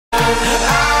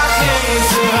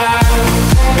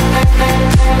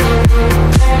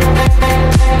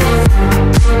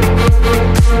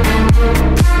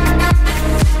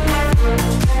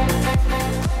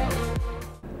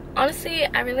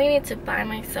I really need to buy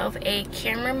myself a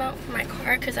camera mount for my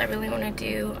car because I really want to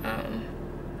do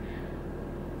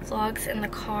vlogs in the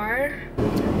car.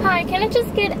 Hi, can I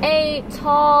just get a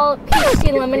tall peach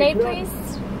tea lemonade, please?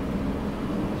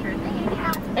 Sure thing.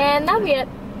 And that'll be it.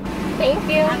 Thank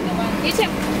you. You too.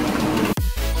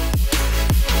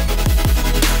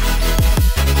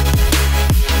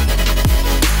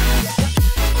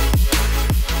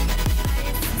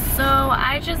 So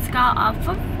I just got off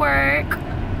of work,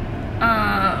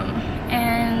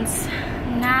 and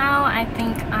now I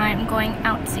think I'm going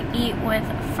out to eat with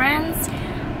friends.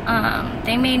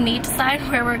 They made me decide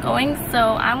where we're going, so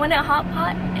I went at Hot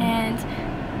Pot, and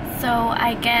so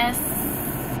I guess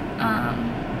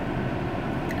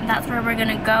that's where we're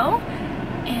gonna go.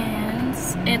 And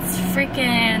it's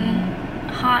freaking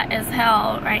hot as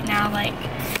hell right now. Like,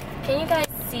 can you guys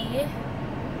see?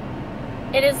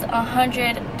 It is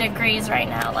 100 degrees right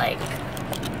now. Like,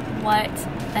 what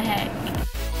the heck?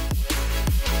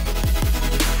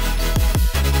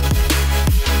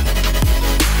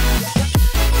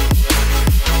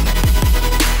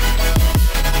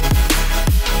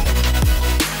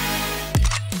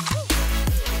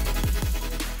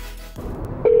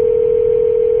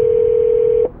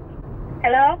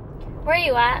 Hello? Where are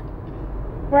you at?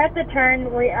 We're at the turn.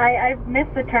 I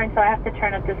missed the turn, so I have to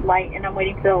turn up this light, and I'm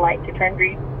waiting for the light to turn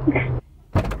green.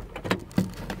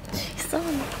 She's so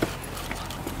annoying.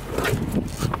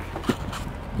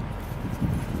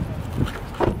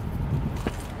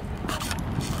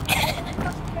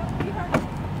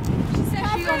 She said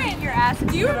she gonna beat your ass.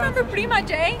 Do you remember Prima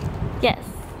J? Yes.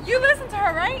 You listened to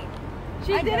her, right?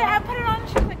 She did it. I put it on.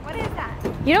 She was like, "What is that?"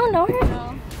 You don't know her? No.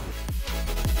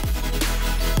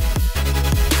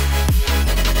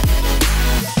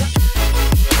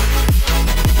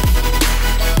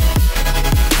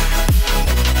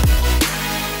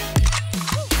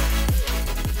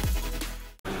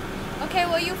 Okay,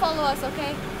 well, you follow us,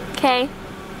 okay? Okay.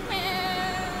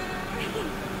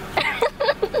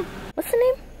 What's the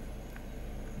name?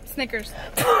 Snickers.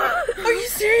 Are you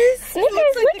serious?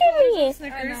 Snickers, look at me.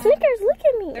 Snickers. Snickers, look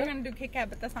at me. They're gonna do Kit Kat,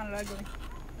 but that's not ugly.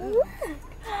 Look.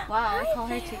 Wow, I call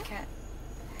her Kit Kat.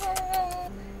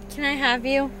 Can I have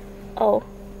you? Oh.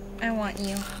 I want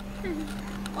you.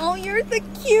 Oh, you're the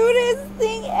cutest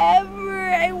thing ever.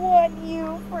 I want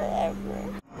you forever.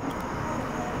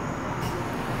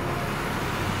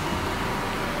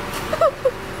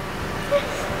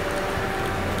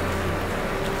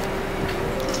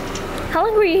 How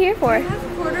long were you here for?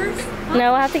 Have quarters?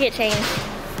 No, I have to get changed.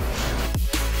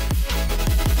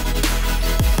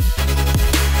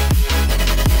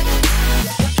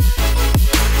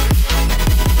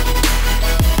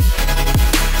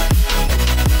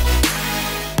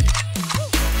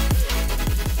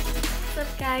 What's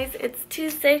up, guys? It's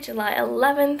Tuesday, July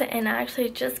 11th, and I actually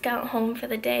just got home for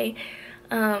the day.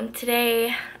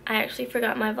 Today I actually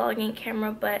forgot my vlogging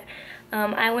camera, but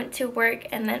I went to work,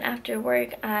 and then after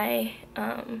work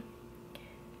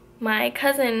my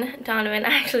cousin Donovan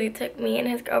actually took me and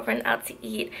his girlfriend out to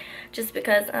eat, just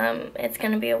because it's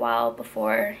gonna be a while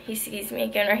before he sees me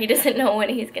again, or he doesn't know when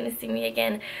he's gonna see me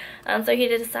again. So he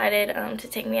decided to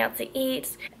take me out to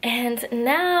eat, and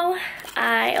now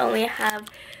I only have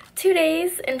 2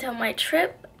 days until my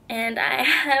trip, and I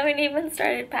haven't even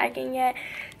started packing yet.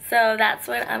 So that's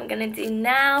what I'm gonna do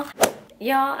now.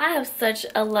 Y'all, I have such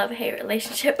a love-hate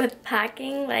relationship with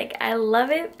packing. Like, I love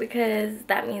it because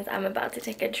that means I'm about to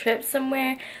take a trip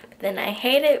somewhere, but then I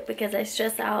hate it because I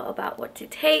stress out about what to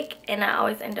take, and I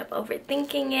always end up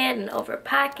overthinking it and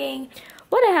overpacking.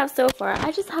 What I have so far,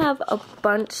 I just have a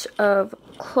bunch of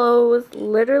clothes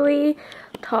literally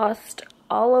tossed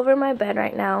all over my bed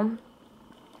right now,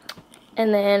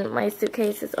 and then my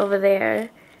suitcase is over there.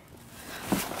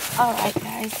 Alright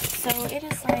guys, so it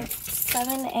is like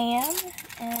 7 a.m.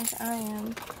 and I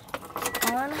am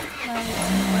on my way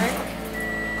to work.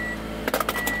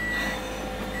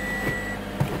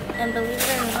 And believe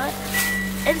it or not,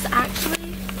 it's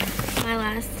actually my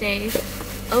last day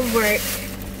of work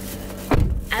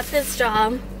at this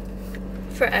job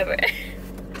forever.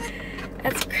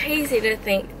 That's crazy to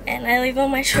think. And I leave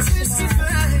on my trip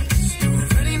tomorrow.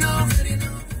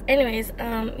 Anyways,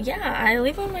 yeah, I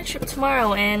leave on my trip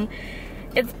tomorrow, and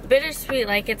it's bittersweet.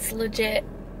 Like, it's legit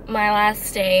my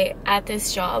last day at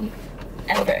this job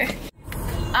ever.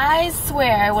 I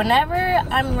swear, whenever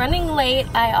I'm running late,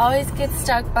 I always get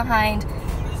stuck behind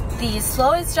the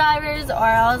slowest drivers, or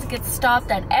I always get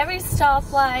stopped at every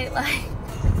stoplight. Like,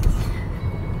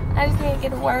 I just need to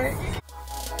get to work.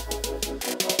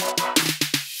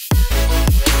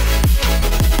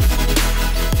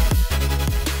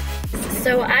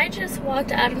 So I just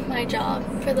walked out of my job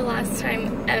for the last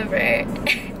time ever.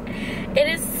 It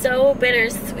is so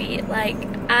bittersweet. Like,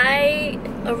 I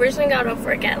originally got off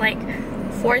work at like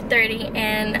 4:30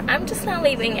 and I'm just not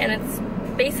leaving, and it's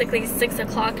basically 6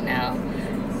 o'clock now.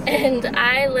 And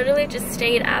I literally just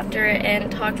stayed after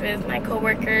and talked with my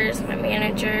coworkers, my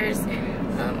managers,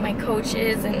 my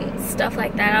coaches and stuff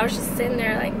like that. I was just sitting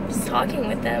there like just talking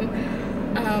with them.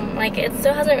 Like, it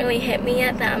still hasn't really hit me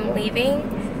yet that I'm leaving,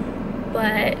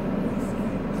 but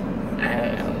I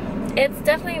don't know. It's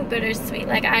definitely bittersweet.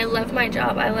 Like, I love my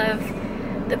job. I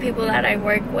love the people that I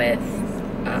work with.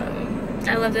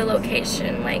 I love the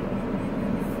location. Like,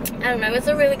 I don't know, it's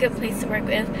a really good place to work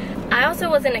with. I also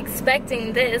wasn't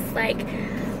expecting this. Like,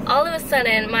 all of a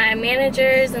sudden my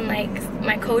managers and like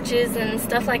my coaches and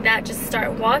stuff like that just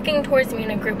start walking towards me in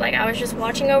a group. Like, I was just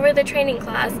watching over the training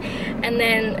class and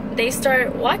then they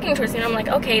start walking towards me and I'm like,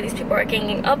 okay, these people are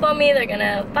ganging up on me, they're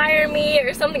gonna fire me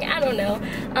or something, I don't know.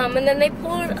 And then they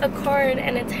pulled a card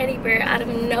and a teddy bear out of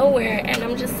nowhere, and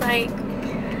I'm just like,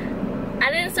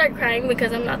 I didn't start crying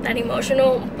because I'm not that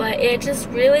emotional, but it just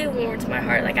really warmed my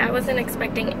heart. Like, I wasn't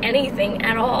expecting anything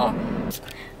at all.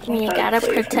 You gotta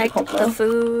protect the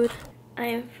food. I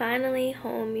am finally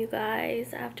home, you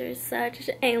guys, after such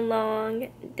a long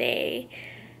day.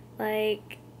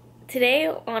 Like,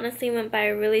 today honestly went by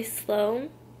really slow,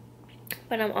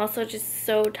 but I'm also just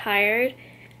so tired.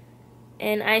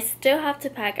 And I still have to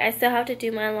pack, I still have to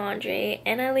do my laundry,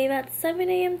 and I leave at 7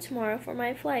 a.m. tomorrow for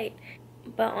my flight.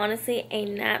 But honestly, a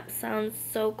nap sounds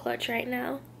so clutch right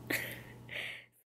now.